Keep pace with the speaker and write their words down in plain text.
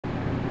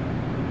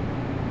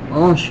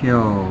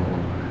Osho.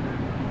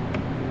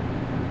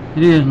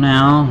 It is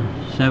now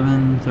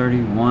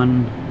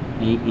 7:31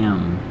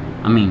 a.m.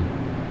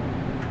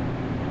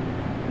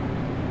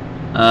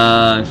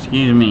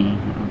 Excuse me,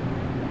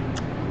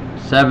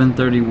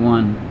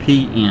 7:31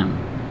 p.m.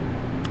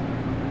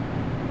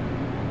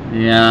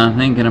 Yeah, I'm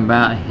thinking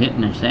about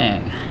hitting a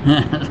sack.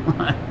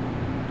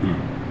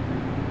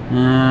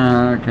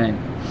 Okay.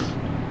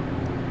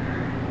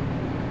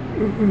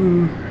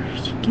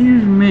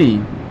 Excuse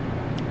me.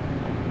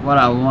 What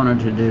I wanted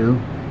to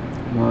do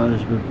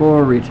was,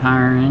 before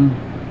retiring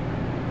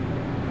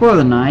for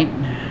the night,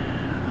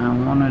 I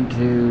wanted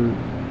to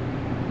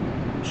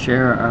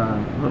share a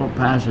little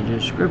passage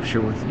of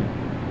scripture with you.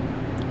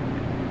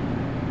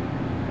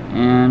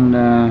 And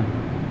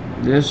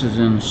this is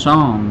in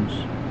Psalms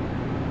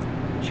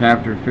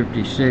chapter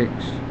 56,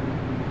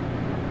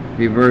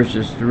 be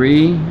verses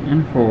 3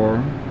 and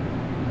 4,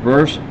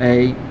 verse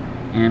 8,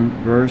 and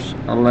verse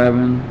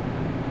 11,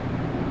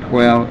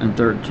 12, and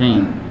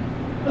 13.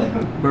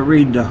 But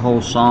read the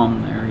whole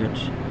psalm there.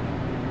 It's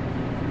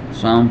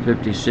Psalm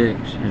 56.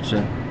 It's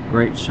a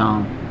great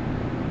psalm.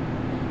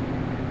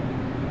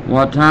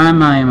 What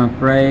time I am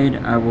afraid,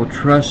 I will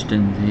trust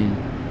in thee.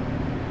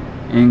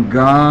 In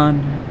God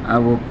I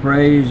will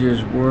praise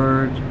his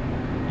word.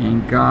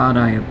 In God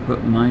I have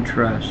put my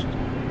trust.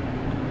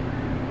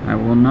 I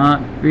will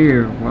not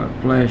fear what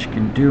flesh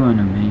can do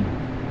unto me.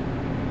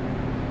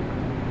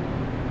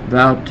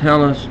 Thou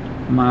tellest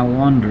my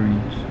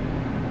wanderings.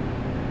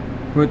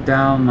 Put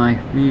thou my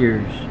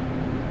fears.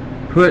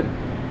 Put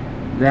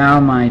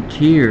thou my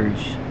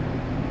tears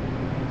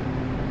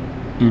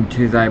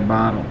into thy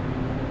bottle.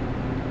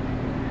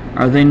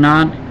 Are they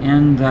not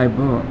in thy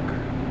book?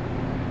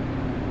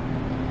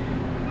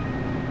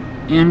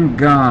 In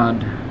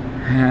God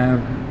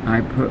have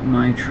I put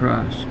my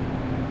trust.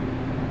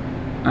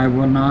 I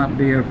will not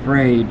be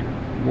afraid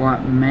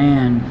what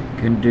man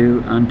can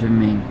do unto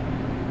me.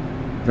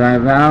 Thy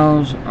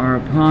vows are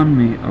upon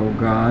me, O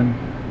God.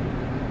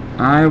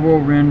 I will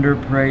render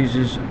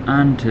praises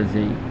unto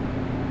thee,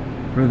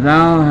 for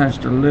thou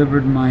hast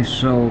delivered my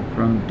soul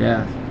from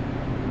death.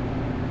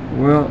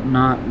 Wilt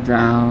not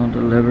thou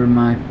deliver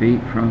my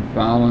feet from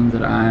falling,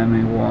 that I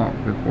may walk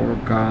before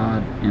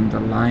God in the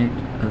light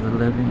of the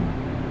living?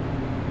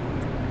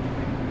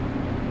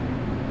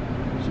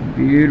 Some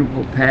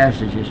beautiful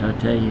passages, I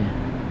tell you.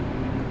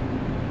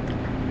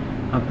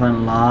 I find a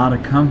lot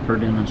of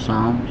comfort in the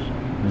Psalms,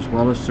 as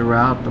well as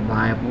throughout the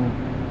Bible.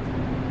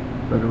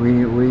 But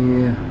we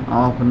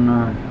often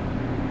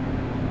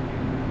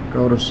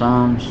go to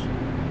Psalms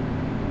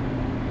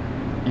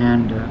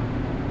and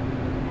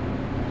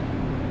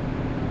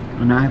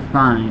I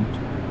find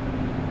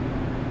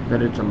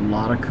that it's a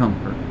lot of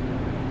comfort.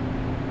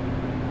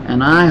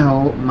 And I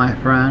hope, my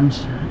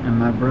friends and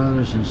my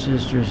brothers and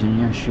sisters in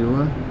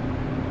Yeshua,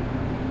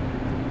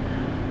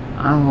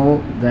 I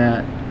hope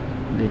that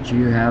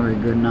you have a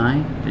good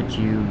night, that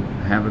you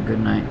have a good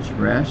night's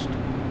rest.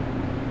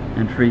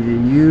 And for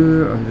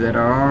you that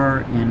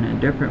are in a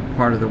different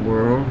part of the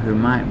world who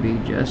might be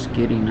just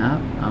getting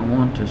up, I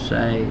want to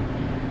say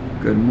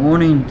good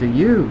morning to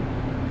you,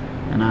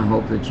 and I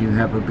hope that you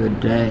have a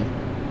good day.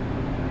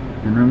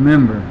 And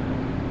remember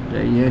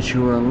that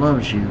Yeshua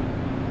loves you,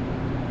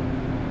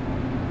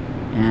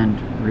 and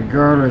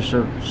regardless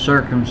of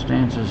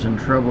circumstances and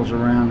troubles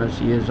around us,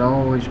 he is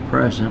always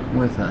present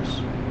with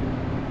us.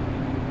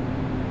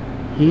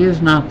 He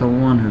is not the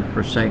one who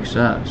forsakes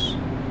us.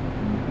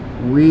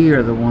 We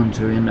are the ones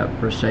who end up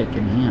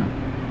forsaking him.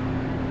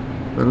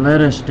 But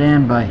let us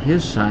stand by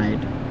his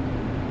side,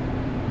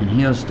 and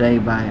he'll stay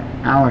by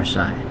our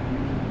side.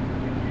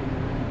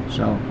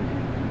 So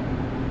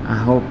I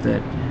hope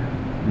that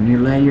when you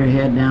lay your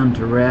head down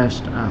to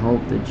rest, I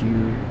hope that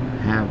you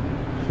have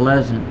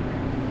pleasant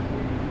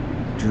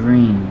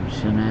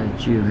dreams, and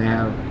that you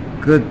have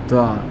good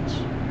thoughts,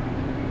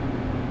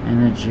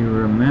 and that you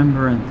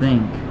remember and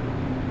think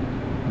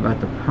about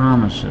the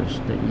promises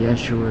that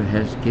Yeshua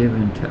has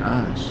given to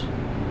us.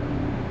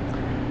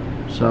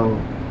 So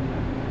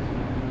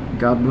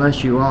God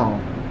bless you all,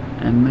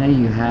 and may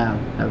you have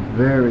a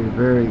very,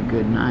 very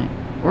good night,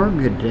 or a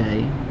good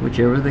day,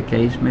 whichever the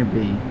case may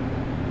be.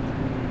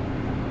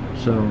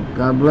 So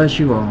God bless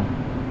you all,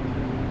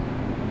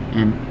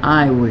 and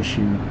I wish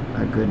you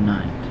a good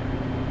night.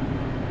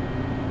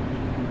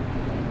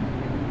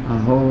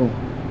 Aho,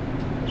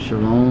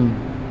 shalom,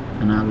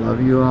 and I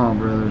love you all,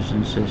 brothers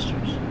and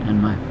sisters,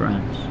 and my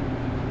friends.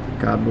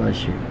 God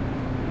bless you.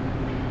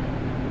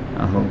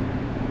 Aho.